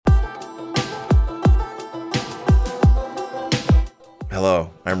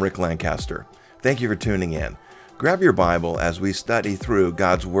Hello, I'm Rick Lancaster. Thank you for tuning in. Grab your Bible as we study through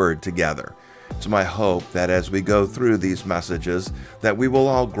God's Word together. It's my hope that as we go through these messages, that we will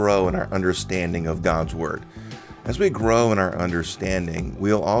all grow in our understanding of God's Word. As we grow in our understanding,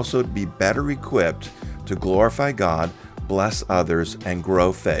 we'll also be better equipped to glorify God, bless others, and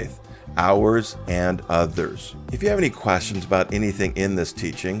grow faith, ours and others. If you have any questions about anything in this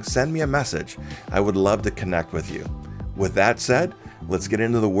teaching, send me a message. I would love to connect with you. With that said, let's get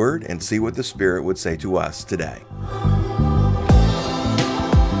into the Word and see what the Spirit would say to us today.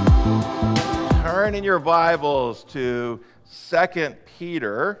 Turn in your Bibles to 2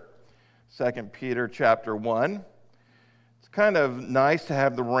 Peter chapter 1. It's kind of nice to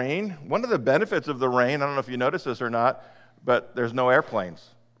have the rain. One of the benefits of the rain, I don't know if you noticed this or not, but there's no airplanes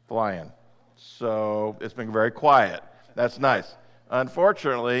flying. So it's been very quiet. That's nice.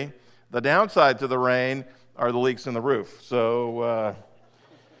 Unfortunately, the downside to the rain are the leaks in the roof. So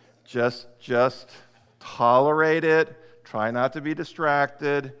just tolerate it. Try not to be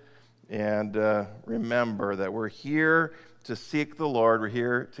distracted. And remember that we're here to seek the Lord. We're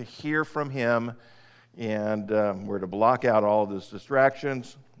here to hear from Him. And we're to block out all of those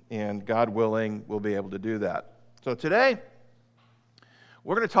distractions. And God willing, we'll be able to do that. So today,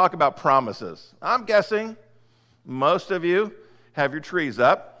 we're going to talk about promises. I'm guessing most of you have your trees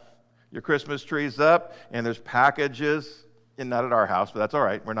up, your Christmas trees up, and there's packages, and not at our house, but that's all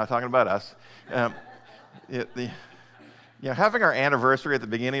right. We're not talking about us. Having our anniversary at the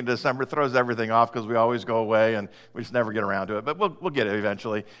beginning of December throws everything off because we always go away and we just never get around to it. But we'll get it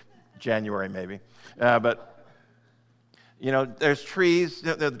eventually, January maybe. There's trees,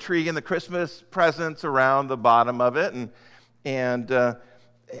 the tree and the Christmas presents around the bottom of it, and the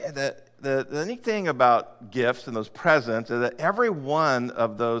neat thing about gifts and those presents is that every one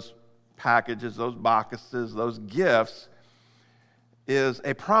of those packages, those boxes, those gifts is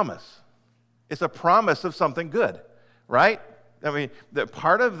a promise. It's a promise of something good, right? I mean,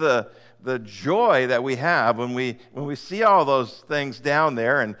 part of the joy that we have when we see all those things down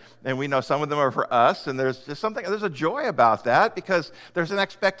there, and we know some of them are for us, and there's a joy about that because there's an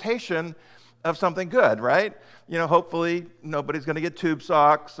expectation of something good, right? Hopefully nobody's going to get tube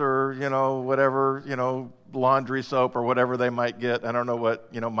socks or, whatever, laundry soap or whatever they might get. I don't know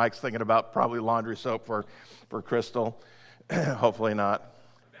what, Mike's thinking about, probably laundry soap for Crystal. Hopefully not.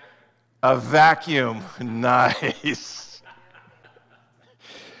 A vacuum. Nice.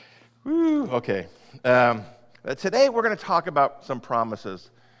 Woo, okay. Today we're going to talk about some promises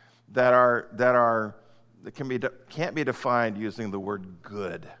that can't be defined using the word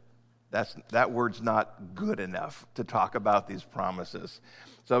good. That word's not good enough to talk about these promises.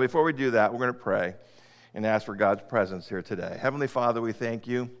 So before we do that, we're going to pray and ask for God's presence here today. Heavenly Father, we thank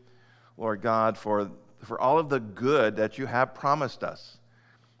you, Lord God, for all of the good that you have promised us.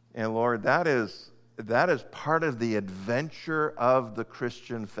 And Lord, that is part of the adventure of the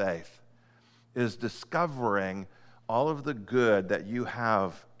Christian faith, is discovering all of the good that you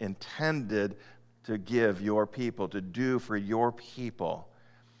have intended to give your people, to do for your people.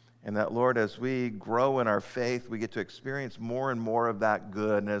 And that, Lord, as we grow in our faith, we get to experience more and more of that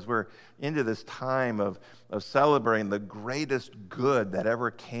good. And as we're into this time of celebrating the greatest good that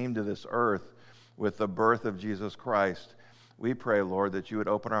ever came to this earth with the birth of Jesus Christ, we pray, Lord, that you would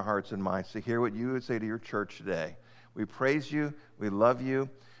open our hearts and minds to hear what you would say to your church today. We praise you. We love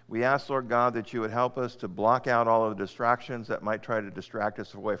you. We ask, Lord God, that you would help us to block out all of the distractions that might try to distract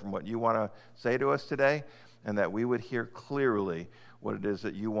us away from what you want to say to us today, and that we would hear clearly what it is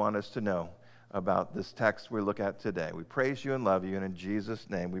that you want us to know about this text we look at today. We praise you and love you, and in Jesus'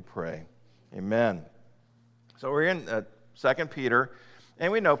 name we pray. Amen. So we're in 2 Peter,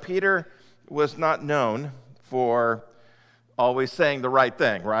 and we know Peter was not known for always saying the right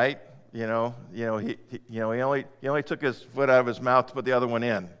thing, right? He only took his foot out of his mouth to put the other one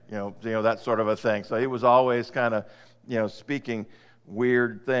in, that sort of a thing. So he was always kind of, speaking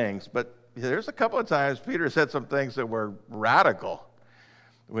weird things. But there's a couple of times Peter said some things that were radical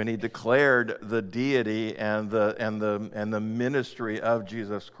when he declared the deity and the ministry of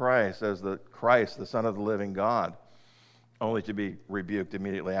Jesus Christ as the Christ, the Son of the living God, only to be rebuked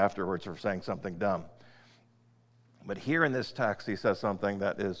immediately afterwards for saying something dumb. But here in this text, he says something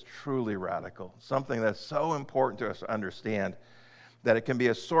that is truly radical, something that's so important to us to understand that it can be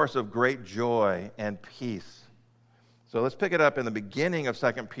a source of great joy and peace. So let's pick it up in the beginning of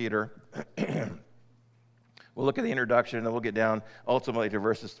 2 Peter. We'll look at the introduction, and then we'll get down ultimately to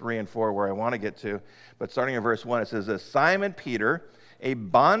verses 3 and 4 where I want to get to. But starting in verse 1, it says this: Simon Peter, a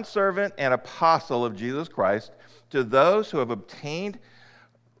bondservant and apostle of Jesus Christ, to those who have obtained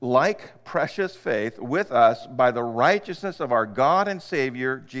like precious faith with us by the righteousness of our God and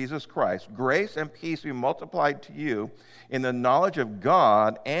Savior, Jesus Christ. Grace and peace be multiplied to you in the knowledge of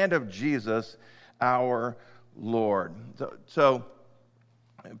God and of Jesus, our Lord. So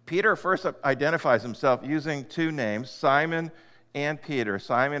Peter first identifies himself using two names, Simon and Peter.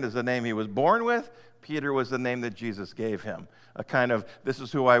 Simon is the name he was born with. Peter was the name that Jesus gave him. A kind of, this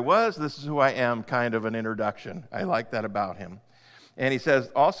is who I was, this is who I am, kind of an introduction. I like that about him. And he says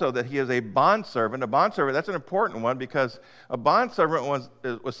also that he is a bondservant. A bondservant, that's an important one because a bondservant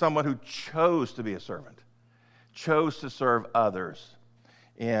was someone who chose to be a servant, chose to serve others.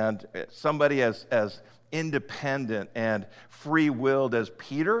 And somebody as independent and free-willed as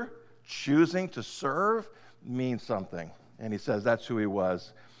Peter, choosing to serve, means something. And he says that's who he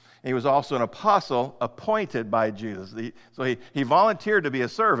was. And he was also an apostle appointed by Jesus. So he volunteered to be a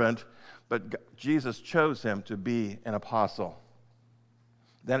servant, but Jesus chose him to be an apostle.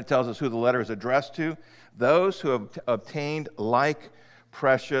 Then it tells us who the letter is addressed to, those who have obtained like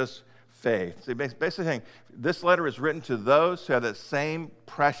precious faith. See, basically saying, this letter is written to those who have that same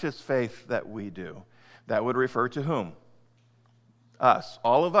precious faith that we do. That would refer to whom? Us,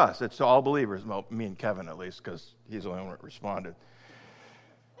 all of us. It's to all believers, well, me and Kevin at least, because he's the only one that responded.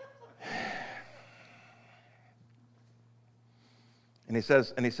 And he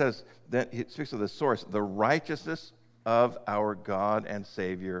says that he speaks of the source, the righteousness of our God and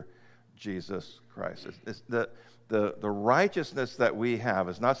Savior, Jesus Christ. The righteousness that we have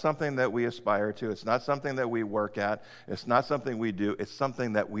is not something that we aspire to. It's not something that we work at. It's not something we do. It's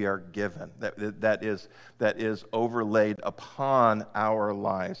something that we are given, that is overlaid upon our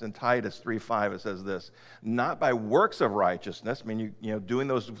lives. In Titus 3:5 it says this, not by works of righteousness, I mean, doing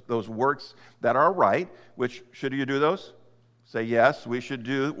those works that are right, which, should you do those? Say yes, we should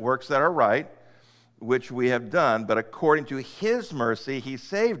do works that are right, which we have done, but according to his mercy, he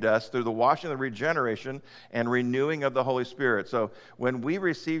saved us through the washing of the regeneration and renewing of the Holy Spirit. So when we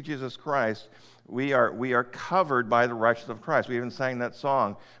receive Jesus Christ, we are covered by the righteousness of Christ. We even sang that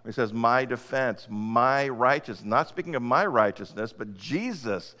song. It says, my defense, my righteousness. Not speaking of my righteousness, but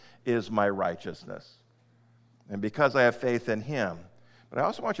Jesus is my righteousness. And because I have faith in him. But I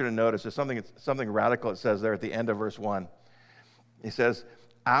also want you to notice there's something radical it says there at the end of verse 1. He says,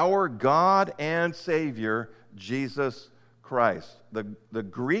 our God and Savior, Jesus Christ. The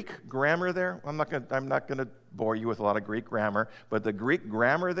Greek grammar there, I'm not going to bore you with a lot of Greek grammar, but the Greek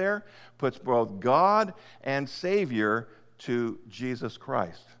grammar there puts both God and Savior to Jesus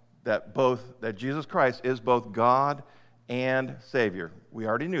Christ. That Jesus Christ is both God and Savior. We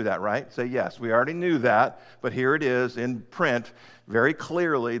already knew that, right? Say yes, we already knew that, but here it is in print very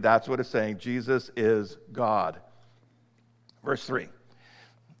clearly. That's what it's saying. Jesus is God. Verse 3.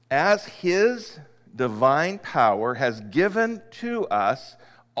 As his divine power has given to us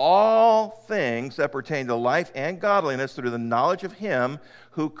all things that pertain to life and godliness through the knowledge of him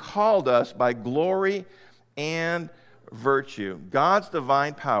who called us by glory and virtue. God's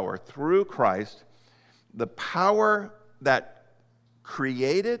divine power through Christ, the power that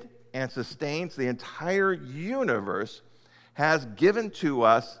created and sustains the entire universe, has given to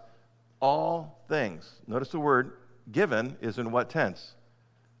us all things. Notice the word given is in what tense?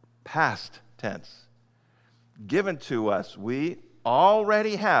 Past tense. Given to us. We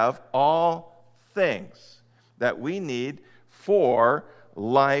already have all things that we need for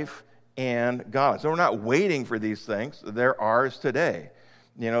life and God. So we're not waiting for these things. They're ours today.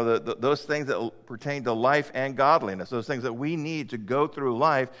 Those things that pertain to life and godliness, those things that we need to go through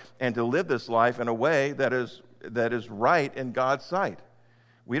life and to live this life in a way that is right in God's sight.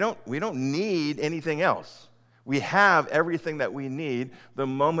 We don't need anything else. We have everything that we need the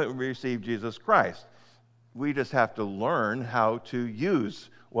moment we receive Jesus Christ. We just have to learn how to use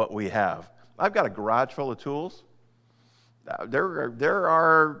what we have. I've got a garage full of tools. There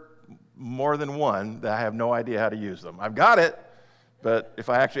are more than one that I have no idea how to use them. I've got it, but if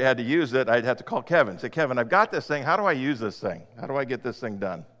I actually had to use it, I'd have to call Kevin. Say, Kevin, I've got this thing. How do I use this thing? How do I get this thing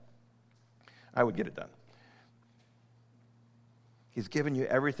done? I would get it done. He's given you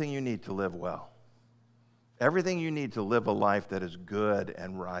everything you need to live well. Everything you need to live a life that is good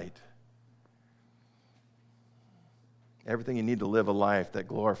and right. Everything you need to live a life that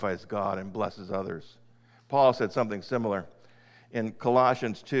glorifies God and blesses others. Paul said something similar in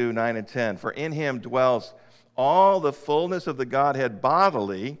Colossians 2:9 and 10. For in him dwells all the fullness of the Godhead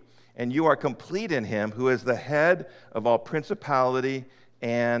bodily, and you are complete in him, who is the head of all principality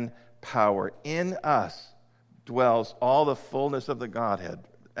and power. In us dwells all the fullness of the Godhead.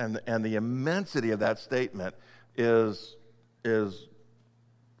 And the immensity of that statement is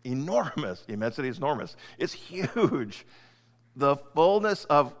enormous. The immensity is enormous. It's huge. the fullness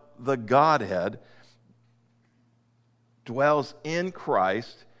of the Godhead dwells in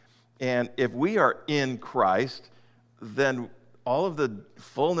Christ, and if we are in Christ, then all of the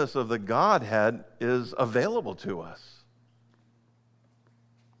fullness of the Godhead is available to us.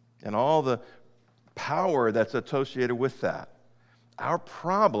 And all the power that's associated with that. Our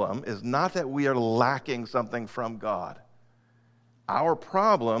problem is not that we are lacking something from God. Our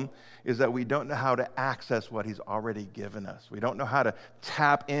problem is that we don't know how to access what he's already given us. We don't know how to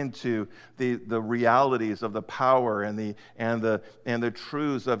tap into the realities of the power and the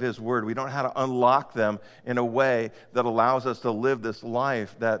truths of his word. We don't know how to unlock them in a way that allows us to live this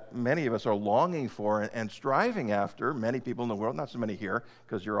life that many of us are longing for and striving after. Many people in the world, not so many here,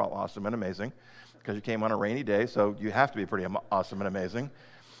 because you're all awesome and amazing, because you came on a rainy day, so you have to be pretty awesome and amazing.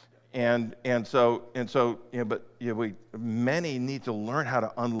 Many need to learn how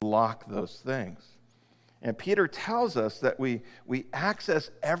to unlock those things. And Peter tells us that we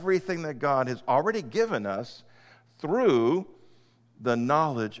access everything that God has already given us through the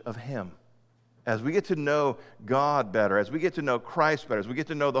knowledge of him. As we get to know God better, as we get to know Christ better, as we get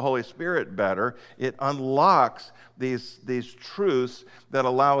to know the Holy Spirit better, it unlocks these truths that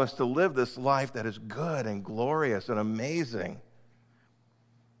allow us to live this life that is good and glorious and amazing.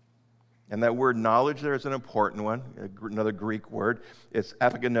 And that word knowledge there is an important one, another Greek word. It's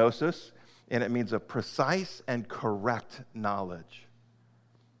epigenosis, and it means a precise and correct knowledge.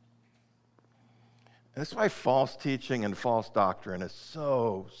 And that's why false teaching and false doctrine is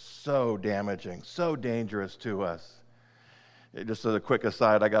so damaging, so dangerous to us. Just as a quick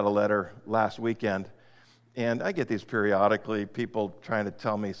aside, I got a letter last weekend, and I get these periodically, people trying to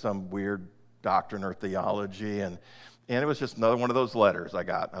tell me some weird doctrine or theology, and it was just another one of those letters I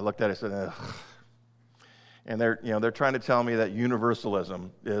got. I looked at it and said, ugh. And they're trying to tell me that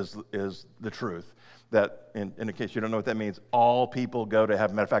universalism is the truth. That, in case you don't know what that means, all people go to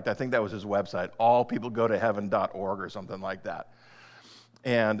heaven. Matter of fact, I think that was his website, allpeoplegotoheaven.org or something like that.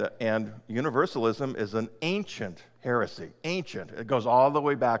 And universalism is an ancient heresy, ancient. It goes all the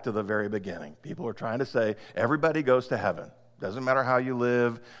way back to the very beginning. People are trying to say everybody goes to heaven. Doesn't matter how you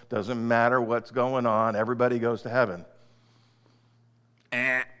live, doesn't matter what's going on, everybody goes to heaven.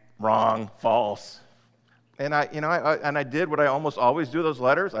 Wrong, false. And I did what I almost always do those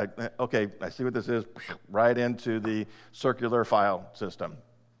letters. I see what this is, right into the circular file system.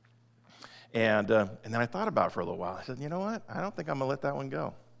 And then I thought about it for a little while. I said, you know what? I don't think I'm going to let that one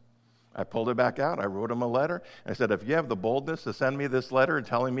go. I pulled it back out. I wrote him a letter. And I said, if you have the boldness to send me this letter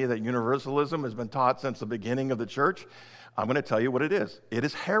telling me that universalism has been taught since the beginning of the church, I'm going to tell you what it is. It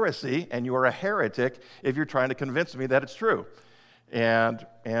is heresy, and you are a heretic if you're trying to convince me that it's true. And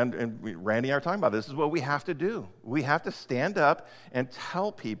Randy and I are talking about this. This is what we have to do. We have to stand up and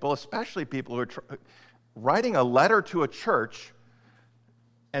tell people, especially people who are writing a letter to a church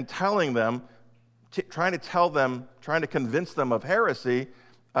and telling them, trying to convince them of heresy.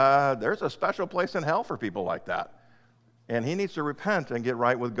 There's a special place in hell for people like that. And he needs to repent and get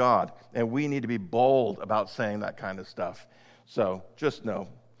right with God. And we need to be bold about saying that kind of stuff. So just know,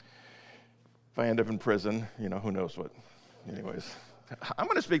 if I end up in prison, who knows what. Anyways, I'm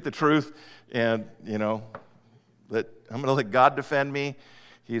going to speak the truth, and, that I'm going to let God defend me.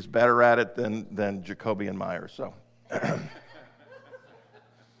 He's better at it than Jacoby and Myers. So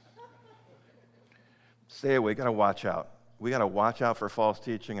stay away. Got to watch out. We got to watch out for false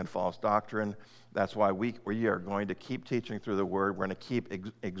teaching and false doctrine. That's why we are going to keep teaching through the Word. We're going to keep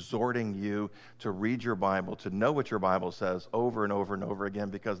exhorting you to read your Bible, to know what your Bible says over and over and over again,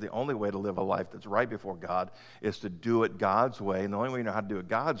 because the only way to live a life that's right before God is to do it God's way. And the only way you know how to do it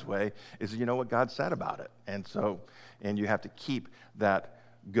God's way is you know what God said about it. And you have to keep that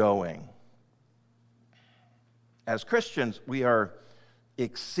going. As Christians, we are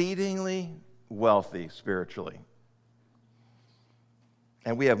exceedingly wealthy spiritually.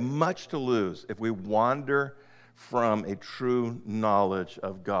 And we have much to lose if we wander from a true knowledge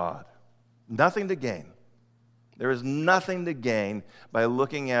of God. Nothing to gain. There is nothing to gain by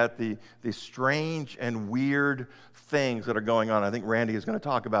looking at the strange and weird things that are going on. I think Randy is going to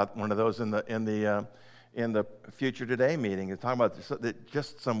talk about one of those in the Future Today meeting. He's talking about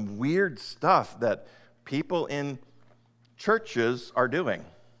just some weird stuff that people in churches are doing.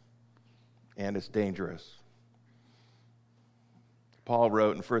 And it's dangerous. Paul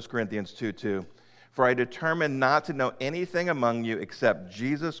wrote in 1 Corinthians 2:2, "For I determined not to know anything among you except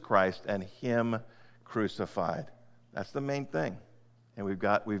Jesus Christ and him crucified." That's the main thing. And we've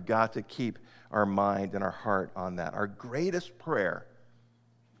got to keep our mind and our heart on that. Our greatest prayer,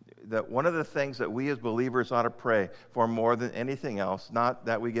 that one of the things that we as believers ought to pray for more than anything else, not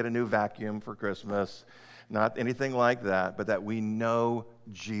that we get a new vacuum for Christmas, not anything like that, but that we know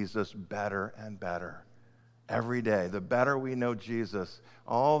Jesus better and better. Every day, the better we know Jesus,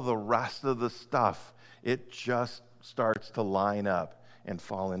 all the rest of the stuff, it just starts to line up and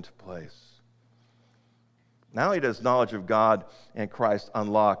fall into place. Not only does knowledge of God and Christ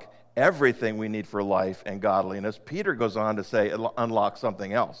unlock everything we need for life and godliness, Peter goes on to say it unlocks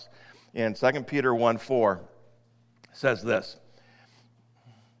something else. In 2 Peter 1:4 says this,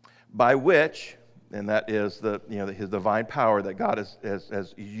 by which, and that is his divine power that God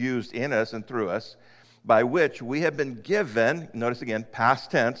has used in us and through us, by which we have been given, notice again,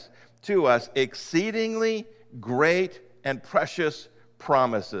 past tense, to us exceedingly great and precious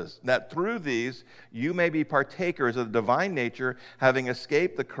promises, that through these you may be partakers of the divine nature, having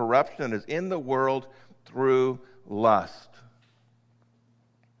escaped the corruption that is in the world through lust.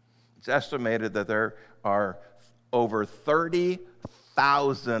 It's estimated that there are over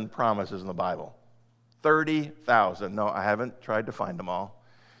 30,000 promises in the Bible. 30,000. No, I haven't tried to find them all.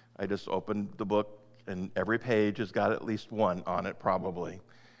 I just opened the book, and every page has got at least one on it, probably.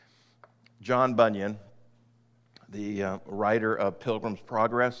 John Bunyan, the writer of Pilgrim's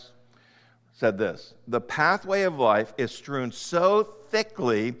Progress, said this, the pathway of life is strewn so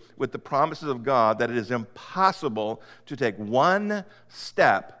thickly with the promises of God that it is impossible to take one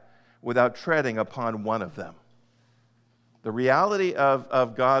step without treading upon one of them. The reality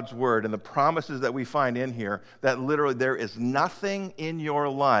of God's word and the promises that we find in here, that literally there is nothing in your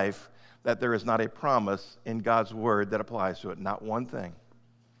life that there is not a promise in God's word that applies to it, not one thing.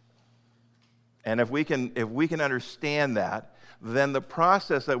 And if we can understand that, then the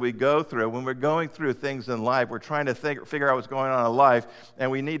process that we go through, when we're going through things in life, we're trying to figure out what's going on in life, and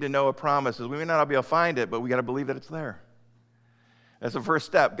we need to know a promise. We may not be able to find it, but we got to believe that it's there. That's the first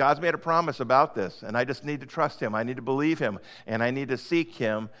step. God's made a promise about this, and I just need to trust him. I need to believe him, and I need to seek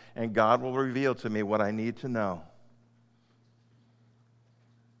him, and God will reveal to me what I need to know.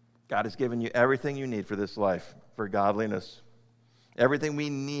 God has given you everything you need for this life, for godliness. Everything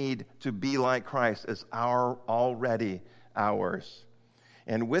we need to be like Christ is already ours.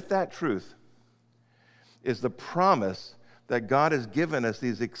 And with that truth is the promise that God has given us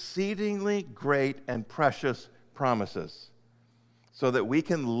these exceedingly great and precious promises so that we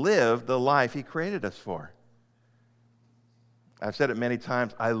can live the life he created us for. I've said it many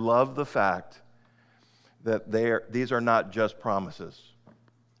times, I love the fact that these are not just promises.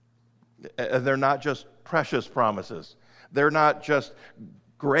 They're not just precious promises. They're not just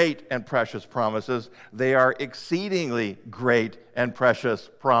great and precious promises. They are exceedingly great and precious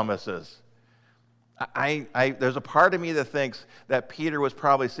promises. There's a part of me that thinks that Peter was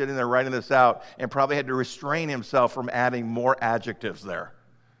probably sitting there writing this out and probably had to restrain himself from adding more adjectives there,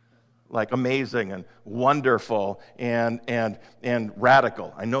 like amazing and wonderful and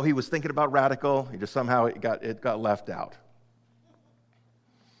radical. I know he was thinking about radical. He just somehow it got left out.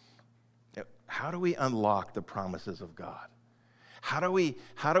 How do we unlock the promises of God? How do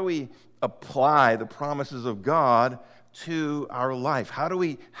we apply the promises of God to our life? How do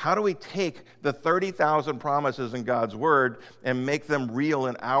we take the 30,000 promises in God's word and make them real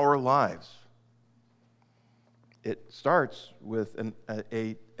in our lives? It starts with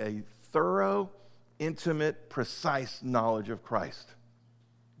a thorough, intimate, precise knowledge of Christ.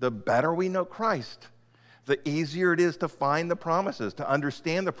 The better we know Christ, the easier it is to find the promises, to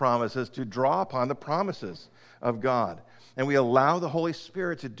understand the promises, to draw upon the promises of God. And we allow the Holy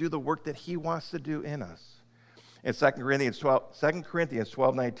Spirit to do the work that he wants to do in us. In 2 Corinthians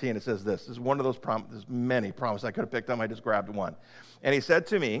 12:19, it says this. This is one of those promises, many promises I could have picked up. I just grabbed one. And he said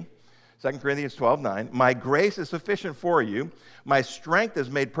to me, 2 Corinthians 12:9, my grace is sufficient for you. My strength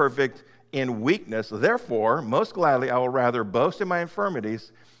is made perfect in weakness. Therefore, most gladly I will rather boast in my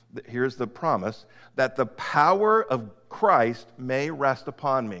infirmities. Here's the promise, that the power of Christ may rest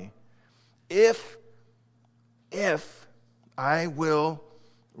upon me. If I will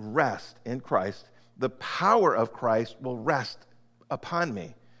rest in Christ, the power of Christ will rest upon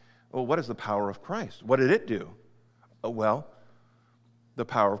me. Well, what is the power of Christ? What did it do? Well, the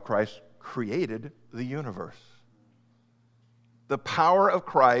power of Christ created the universe. The power of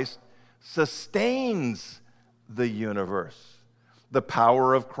Christ sustains the universe. The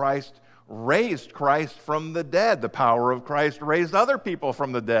power of Christ raised Christ from the dead. The power of Christ raised other people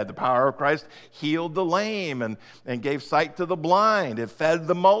from the dead. The power of Christ healed the lame and gave sight to the blind. It fed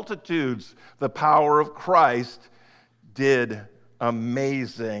the multitudes. The power of Christ did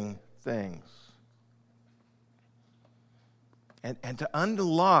amazing things. And to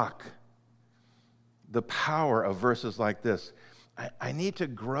unlock the power of verses like this, I need to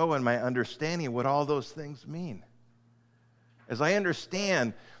grow in my understanding of what all those things mean. As I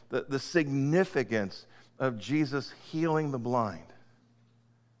understand the significance of Jesus healing the blind.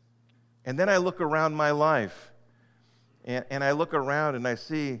 And then I look around my life, and I look around and I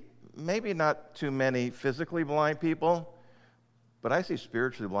see maybe not too many physically blind people, but I see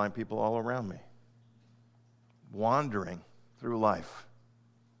spiritually blind people all around me, wandering through life.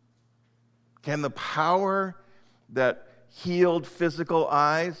 Can the power that healed physical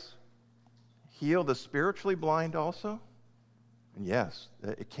eyes heal the spiritually blind also? And yes,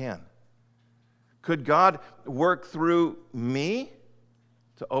 it can. Could God work through me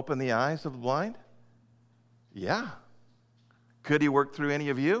to open the eyes of the blind? Yeah. Could he work through any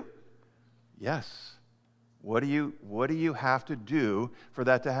of you? Yes. What do you have to do for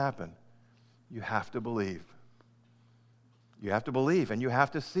that to happen? You have to believe. You have to believe, and you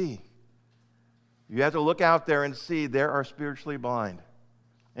have to see. You have to look out there and see there are spiritually blind.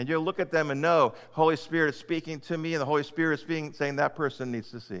 And you look at them and know, Holy Spirit is speaking to me, and the Holy Spirit is saying that person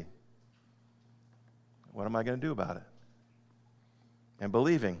needs to see. What am I going to do about it? And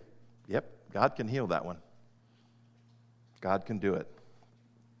believing, yep, God can heal that one. God can do it.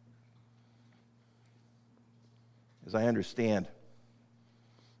 As I understand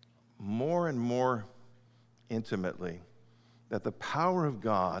more and more intimately that the power of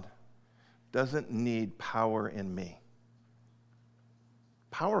God doesn't need power in me.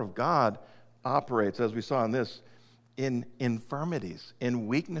 Power of God operates, as we saw in this, in infirmities, in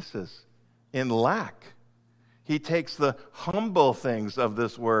weaknesses, in lack. He takes the humble things of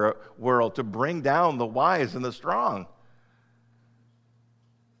this world to bring down the wise and the strong.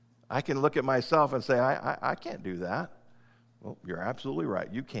 I can look at myself and say, I can't do that. Well, you're absolutely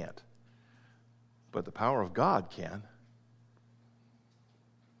right. You can't. But the power of God can.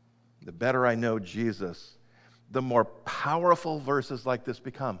 The better I know Jesus, the more powerful verses like this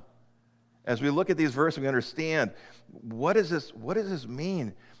become. As we look at these verses, we understand, what does this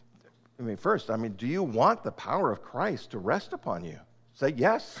mean? First, do you want the power of Christ to rest upon you? Say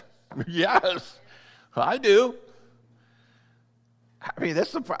yes. Yes, I do.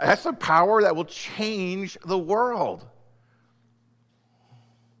 That's a power that will change the world.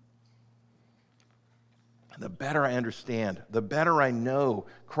 The better I understand, the better I know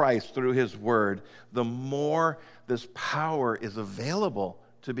Christ through his word, the more this power is available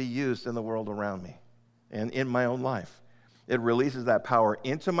to be used in the world around me and in my own life. It releases that power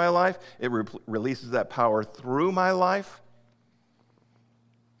into my life. It releases that power through my life.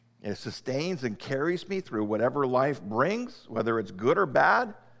 It sustains and carries me through whatever life brings, whether it's good or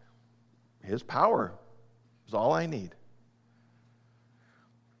bad. His power is all I need.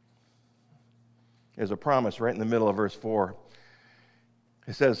 There's a promise right in the middle of verse 4.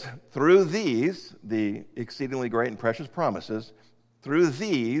 It says, through these, the exceedingly great and precious promises, through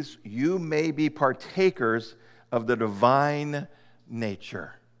these you may be partakers of the divine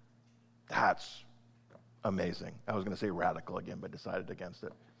nature. That's amazing. I was going to say radical again, but decided against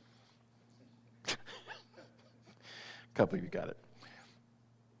it. A couple of you got it.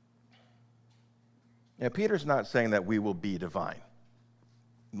 Now, Peter's not saying that we will be divine,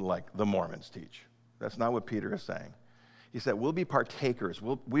 like the Mormons teach. That's not what Peter is saying. He said we'll be partakers.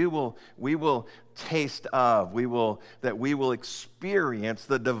 We will taste of. We will experience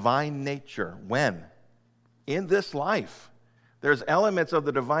the divine nature. When? In this life. There's elements of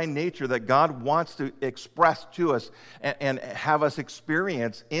the divine nature that God wants to express to us and have us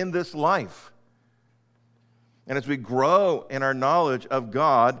experience in this life. And as we grow in our knowledge of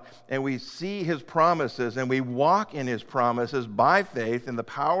God and we see his promises and we walk in his promises by faith in the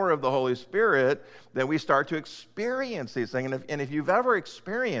power of the Holy Spirit, then we start to experience these things. And if you've ever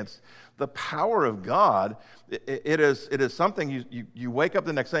experienced the power of God, it is something you wake up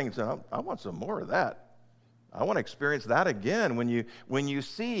the next day and say, I want some more of that. I want to experience that again. When you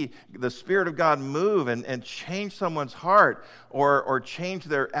see the Spirit of God move and change someone's heart or change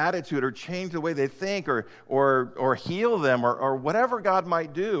their attitude or change the way they think or heal them or whatever God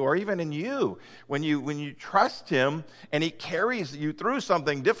might do, or even in you, when you trust him and he carries you through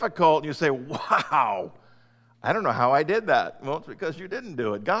something difficult and you say, wow, I don't know how I did that. Well, it's because you didn't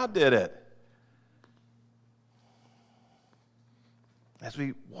do it. God did it. As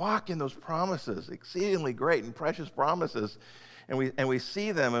we walk in those promises, exceedingly great and precious promises, and we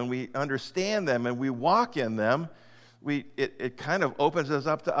see them and we understand them and we walk in them, it kind of opens us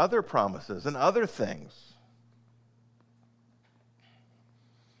up to other promises and other things.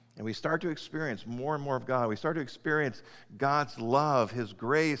 And we start to experience more and more of God. We start to experience God's love, his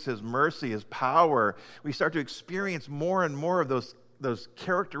grace, his mercy, his power. We start to experience more and more of those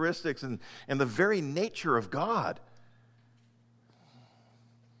characteristics and the very nature of God.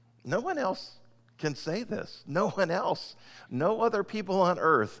 No one else can say this. No one else. No other people on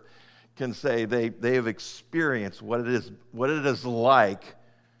earth can say they have experienced what it is like,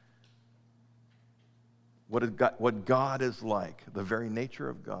 what God is like, the very nature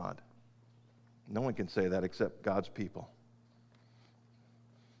of God. No one can say that except God's people.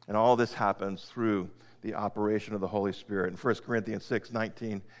 And all this happens through the operation of the Holy Spirit. In 1 Corinthians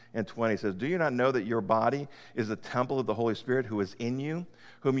 6:19 and 20 says, "Do you not know that your body is the temple of the Holy Spirit who is in you,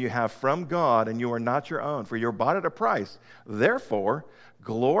 whom you have from God, and you are not your own? For you're bought at a price. Therefore,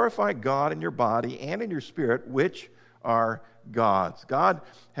 glorify God in your body and in your spirit, which are God's." God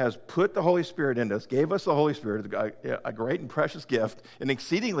has put the Holy Spirit in us, gave us the Holy Spirit, a great and precious gift, an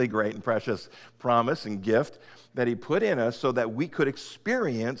exceedingly great and precious promise and gift that he put in us so that we could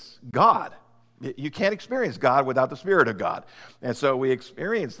experience God. You can't experience God without the Spirit of God. And so we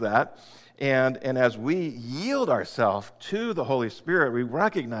experience that. And as we yield ourselves to the Holy Spirit, we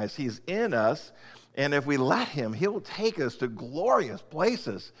recognize he's in us. And if we let him, he'll take us to glorious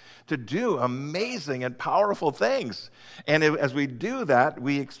places to do amazing and powerful things. And as we do that,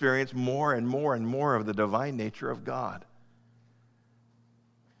 we experience more and more and more of the divine nature of God.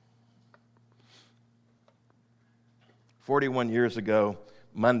 "41 years ago,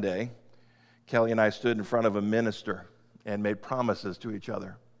 Monday, Kelly and I stood in front of a minister and made promises to each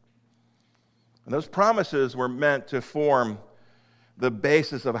other. And those promises were meant to form the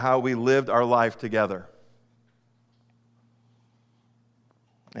basis of how we lived our life together.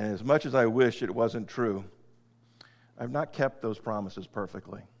 And as much as I wish it wasn't true, I've not kept those promises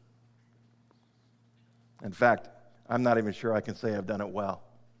perfectly. In fact, I'm not even sure I can say I've done it well.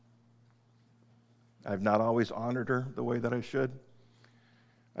 I've not always honored her the way that I should.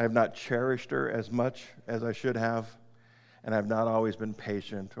 I have not cherished her as much as I should have, and I've not always been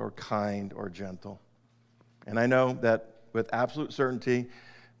patient or kind or gentle. And I know that with absolute certainty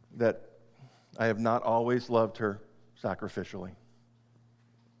that I have not always loved her sacrificially.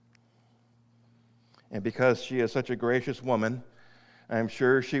 And because she is such a gracious woman, I'm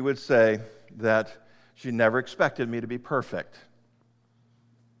sure she would say that she never expected me to be perfect.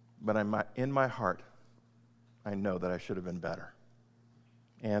 But in my heart, I know that I should have been better.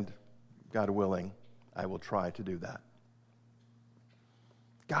 And God willing, I will try to do that.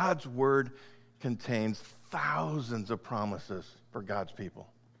 God's word contains thousands of promises for God's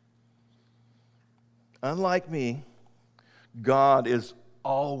people. Unlike me, God is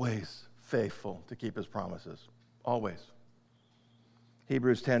always faithful to keep his promises. Always.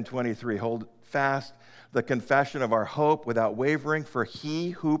 Hebrews 10:23, "Hold fast the confession of our hope without wavering, for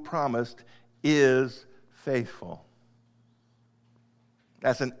he who promised is faithful."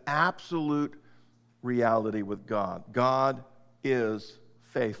 That's an absolute reality with God. God is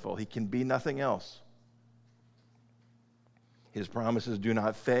faithful. He can be nothing else. His promises do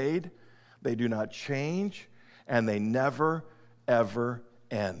not fade, they do not change, and they never, ever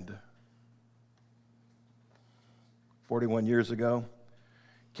end. 41 years ago,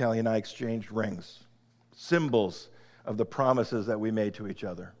 Kelly and I exchanged rings, symbols of the promises that we made to each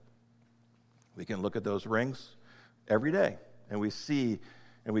other. We can look at those rings every day, and we see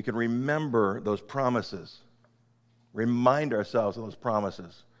and we can remember those promises, remind ourselves of those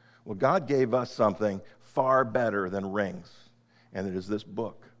promises. Well, God gave us something far better than rings, and it is this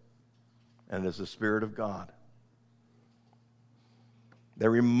book, and it is the Spirit of God. They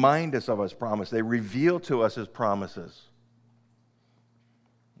remind us of his promise. They reveal to us his promises.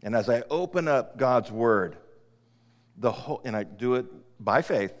 And as I open up God's word, and I do it by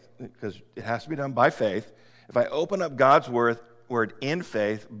faith, because it has to be done by faith. If I open up God's word in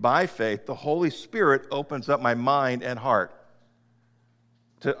faith, by faith, the Holy Spirit opens up my mind and heart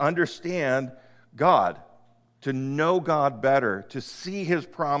to understand God, to know God better, to see his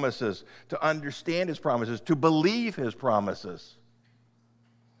promises, to understand his promises, to believe his promises.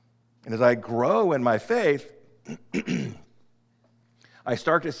 And as I grow in my faith, I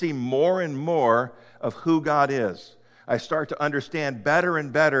start to see more and more of who God is. I start to understand better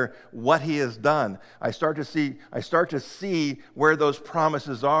and better what he has done. I start to see where those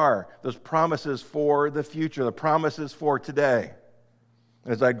promises are, those promises for the future, the promises for today.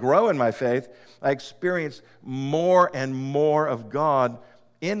 As I grow in my faith, I experience more and more of God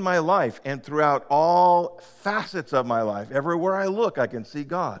in my life and throughout all facets of my life. Everywhere I look, I can see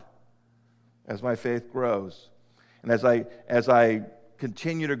God as my faith grows. And as I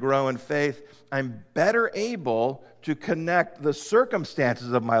continue to grow in faith, I'm better able to connect the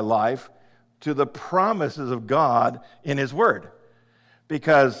circumstances of my life to the promises of God in his word.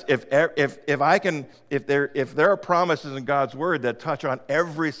 Because if there are promises in God's word that touch on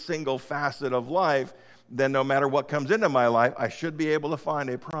every single facet of life, then no matter what comes into my life, I should be able to find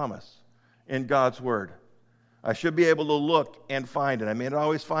a promise in God's word I should be able to look and find it. I may not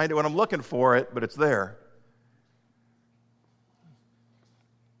always find it when I'm looking for it, but it's there.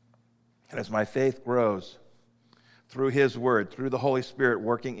 And as my faith grows through His Word, through the Holy Spirit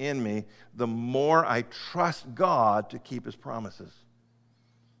working in me, the more I trust God to keep His promises.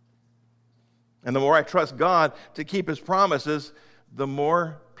 And the more I trust God to keep His promises, the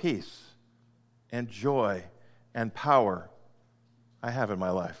more peace and joy and power I have in my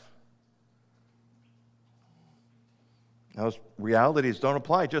life. Now, those realities don't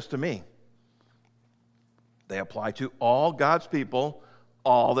apply just to me. They apply to all God's people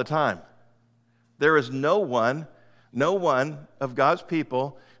all the time. There is no one of God's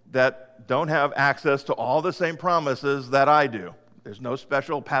people that don't have access to all the same promises that I do. There's no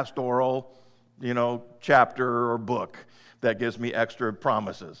special pastoral, chapter or book that gives me extra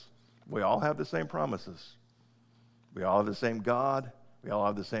promises. We all have the same promises. We all have the same God. We all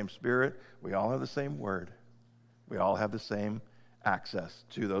have the same Spirit. We all have the same Word. We all have the same access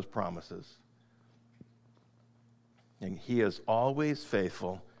to those promises. And He is always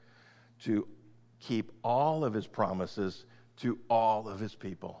faithful to keep all of His promises to all of His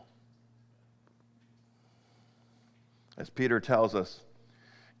people. As Peter tells us,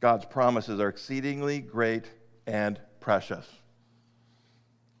 God's promises are exceedingly great and precious.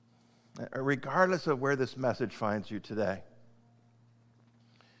 Regardless of where this message finds you today,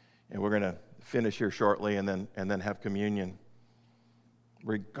 and we're going to finish here shortly and then have communion.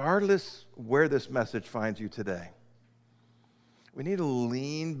 Regardless where this message finds you today, we need to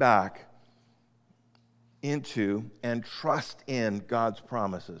lean back into and trust in God's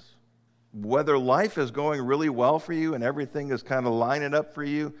promises. Whether life is going really well for you and everything is kind of lining up for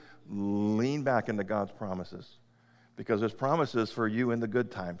you, lean back into God's promises, because there's promises for you in the good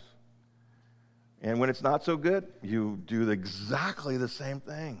times. And when it's not so good, you do exactly the same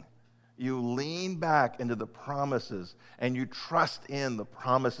thing. You lean back into the promises and you trust in the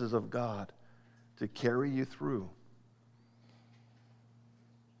promises of God to carry you through.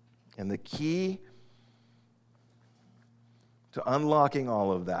 And the key to unlocking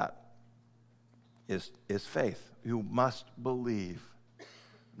all of that is faith. You must believe.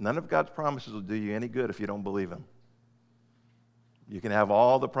 None of God's promises will do you any good if you don't believe them. You can have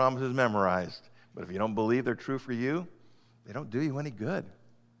all the promises memorized, but if you don't believe they're true for you, they don't do you any good.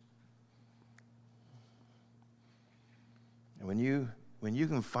 And when you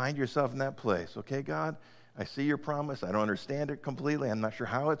can find yourself in that place, okay, God, I see your promise. I don't understand it completely. I'm not sure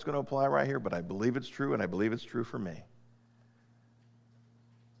how it's going to apply right here, but I believe it's true, and I believe it's true for me.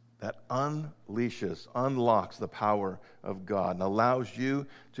 That unlocks the power of God and allows you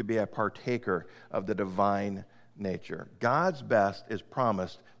to be a partaker of the divine nature. God's best is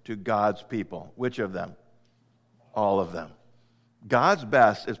promised to God's people. Which of them? All of them. God's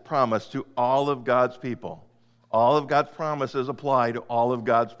best is promised to all of God's people. All of God's promises apply to all of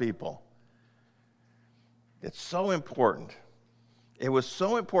God's people. It's so important. It was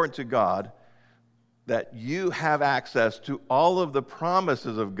so important to God that you have access to all of the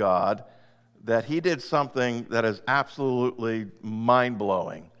promises of God that He did something that is absolutely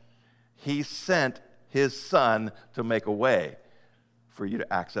mind-blowing. He sent His Son to make a way for you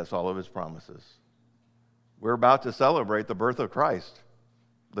to access all of His promises. We're about to celebrate the birth of Christ,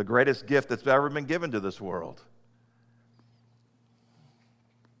 the greatest gift that's ever been given to this world.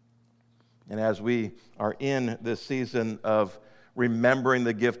 And as we are in this season of remembering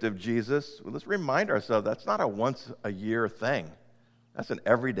the gift of Jesus, well, let's remind ourselves that's not a once-a-year thing. That's an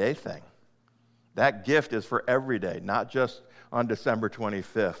everyday thing. That gift is for every day, not just on December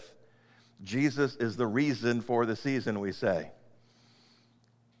 25th. Jesus is the reason for the season, we say.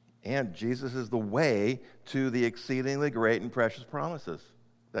 And Jesus is the way to the exceedingly great and precious promises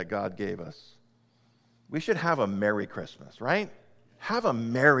that God gave us. We should have a Merry Christmas, right? Have a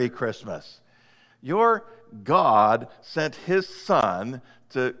Merry Christmas. Your God sent His Son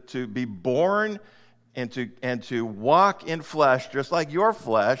to be born and to walk in flesh just like your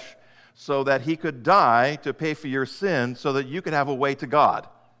flesh, so that He could die to pay for your sins, so that you could have a way to God,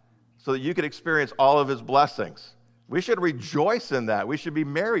 so that you could experience all of His blessings. We should rejoice in that. We should be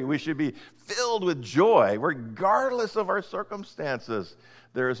merry. We should be filled with joy. Regardless of our circumstances,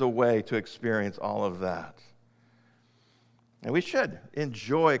 there is a way to experience all of that. And we should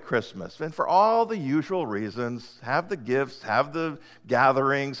enjoy Christmas. And for all the usual reasons, have the gifts, have the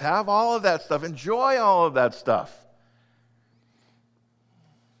gatherings, have all of that stuff. Enjoy all of that stuff.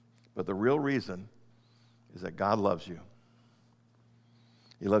 But the real reason is that God loves you.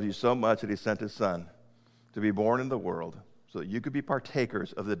 He loves you so much that He sent His Son to be born in the world so that you could be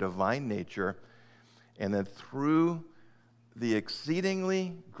partakers of the divine nature, and then through the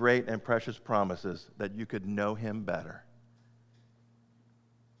exceedingly great and precious promises that you could know him better.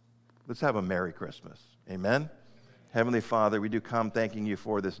 Let's have a Merry Christmas. Amen? Heavenly Father, we do come thanking you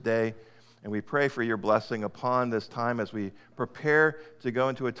for this day, and we pray for your blessing upon this time as we prepare to go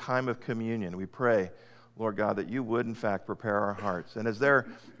into a time of communion. We pray, Lord God, that you would, in fact, prepare our hearts. And as there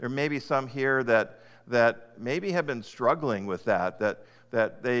may be some here that maybe have been struggling with that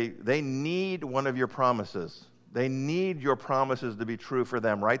they need one of your promises. They need your promises to be true for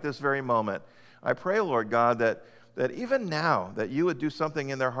them right this very moment. I pray, Lord God, that even now, that you would do something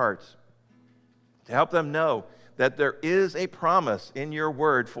in their hearts to help them know that there is a promise in your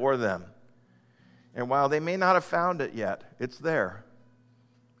word for them. And while they may not have found it yet, it's there.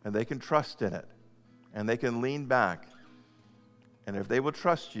 And they can trust in it. And they can lean back. And if they will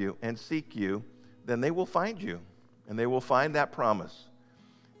trust you and seek you, then they will find you. And they will find that promise.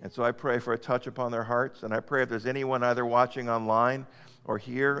 And so I pray for a touch upon their hearts. And I pray if there's anyone either watching online or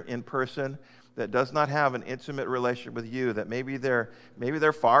here in person that does not have an intimate relationship with you, that maybe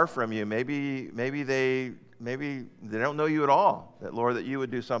they're far from you, maybe they don't know you at all, that, Lord, that you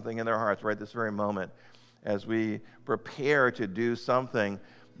would do something in their hearts right this very moment as we prepare to do something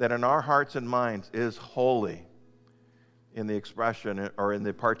that in our hearts and minds is holy in the expression or in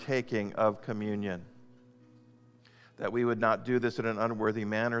the partaking of communion. That we would not do this in an unworthy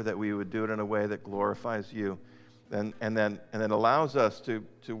manner, that we would do it in a way that glorifies you and then allows us to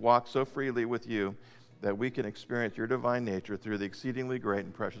walk so freely with you that we can experience your divine nature through the exceedingly great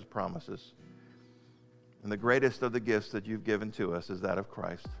and precious promises. And the greatest of the gifts that you've given to us is that of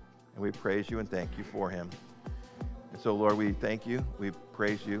Christ. And we praise you and thank you for him. And so, Lord, we thank you, we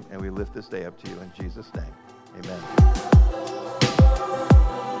praise you, and we lift this day up to you in Jesus' name. Amen.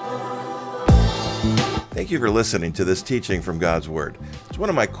 Thank you for listening to this teaching from God's Word. It's one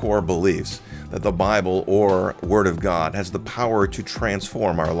of my core beliefs that the Bible or Word of God has the power to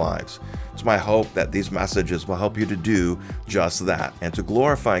transform our lives. It's my hope that these messages will help you to do just that and to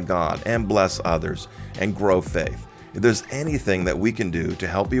glorify God and bless others and grow faith. If there's anything that we can do to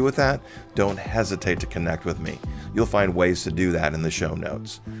help you with that, don't hesitate to connect with me. You'll find ways to do that in the show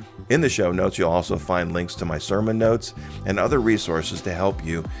notes. In the show notes, you'll also find links to my sermon notes and other resources to help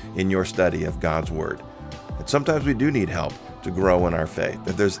you in your study of God's Word. And sometimes we do need help to grow in our faith.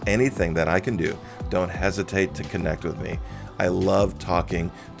 If there's anything that I can do, don't hesitate to connect with me. I love talking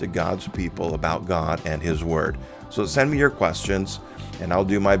to God's people about God and His Word. So send me your questions, and I'll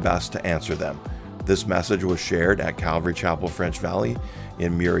do my best to answer them. This message was shared at Calvary Chapel French Valley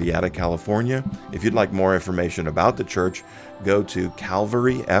in Murrieta, California. If you'd like more information about the church, go to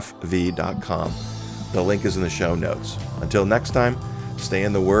calvaryfv.com. The link is in the show notes. Until next time, stay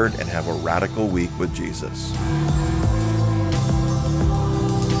in the Word and have a radical week with Jesus.